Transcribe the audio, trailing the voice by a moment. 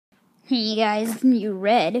Hey guys, it's me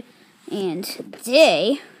Red, and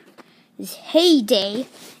today is Heyday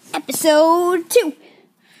episode 2.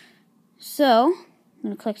 So, I'm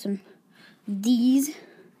gonna collect some of these. I'm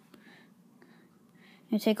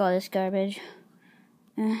gonna take all this garbage.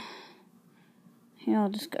 Here, all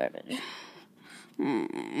this garbage. Oh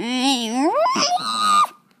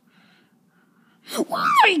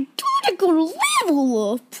my god, I got a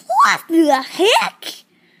level up! What the heck?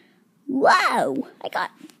 Wow, I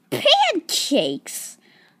got pancakes.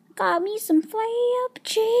 Got me some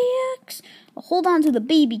flapjacks. I'll hold on to the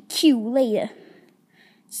BBQ later.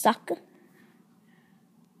 Sucker.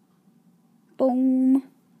 Boom.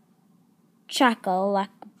 Chakalaka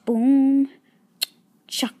boom.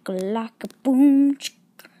 Chakalaka boom. Chakalaka.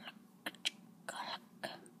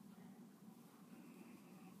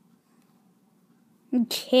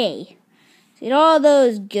 Okay. See all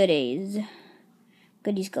those goodies.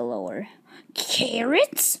 Goodies galore.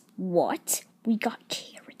 Carrots? What? We got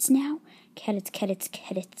carrots now? Carrots. Boop,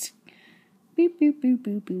 boop, boop,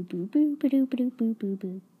 boop, boop, boop, boop, boop, boop, boop, boop,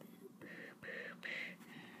 boop.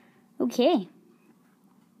 Okay.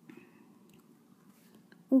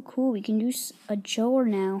 Oh, cool. We can use a jar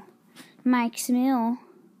now. Mike's Mill.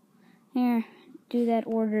 Here, do that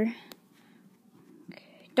order.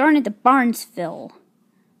 Okay. Darn it, the barn's full.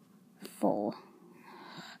 Why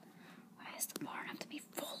does the barn have to be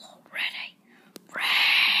full already?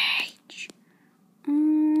 Rage!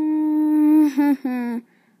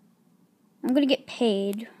 I'm gonna get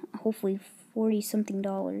paid, hopefully $40-something.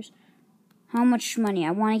 How much money?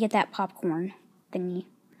 I want to get that popcorn thingy.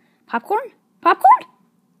 Popcorn? Popcorn!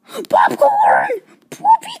 Popcorn!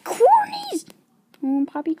 Poppy cornies!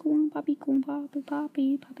 Poppy.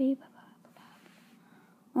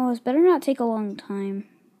 Oh, this better not take a long time.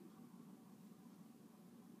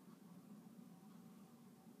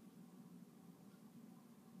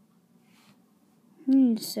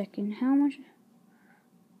 Wait a second, how much?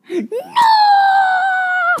 No!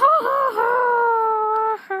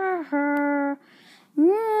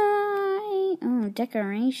 Why? Oh,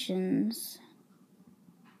 decorations.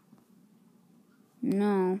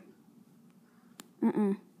 No.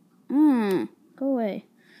 Go away.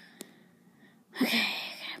 Okay,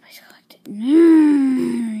 please collect it.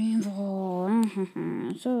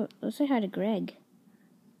 So, let's say hi to Greg.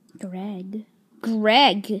 Greg.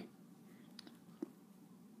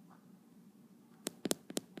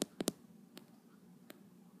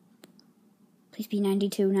 Please be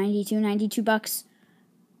 92 bucks.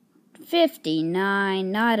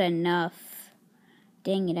 59, not enough.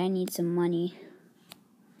 Dang it, I need some money.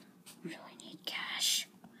 I really need cash.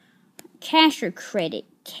 Cash or credit?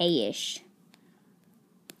 Cash.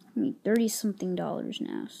 I need $30-something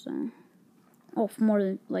now, so. Oh, more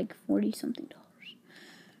than like $40-something.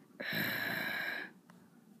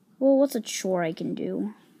 Well, what's a chore I can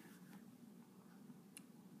do?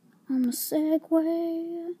 I'm a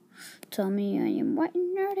Segway. Tell me I am white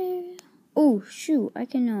and nerdy. Oh, shoot. I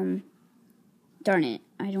can, darn it.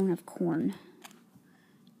 I don't have corn.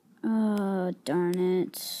 Darn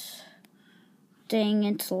it. Dang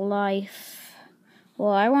it, life.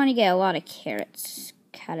 Well, I want to get a lot of carrots.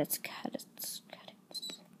 Carrots.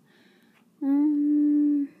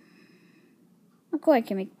 Oh, cool. I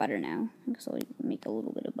can make butter now. I guess I'll make a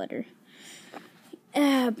little bit of butter.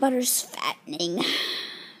 Butter's fattening.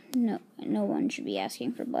 No one should be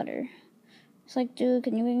asking for butter. It's like, dude,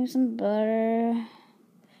 can you make me some butter? No,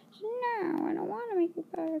 I don't want to make you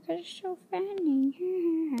butter because it's so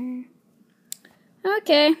fattening.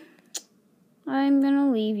 Okay. I'm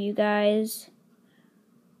gonna leave you guys.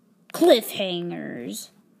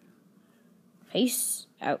 Cliffhangers. Peace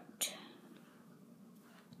out.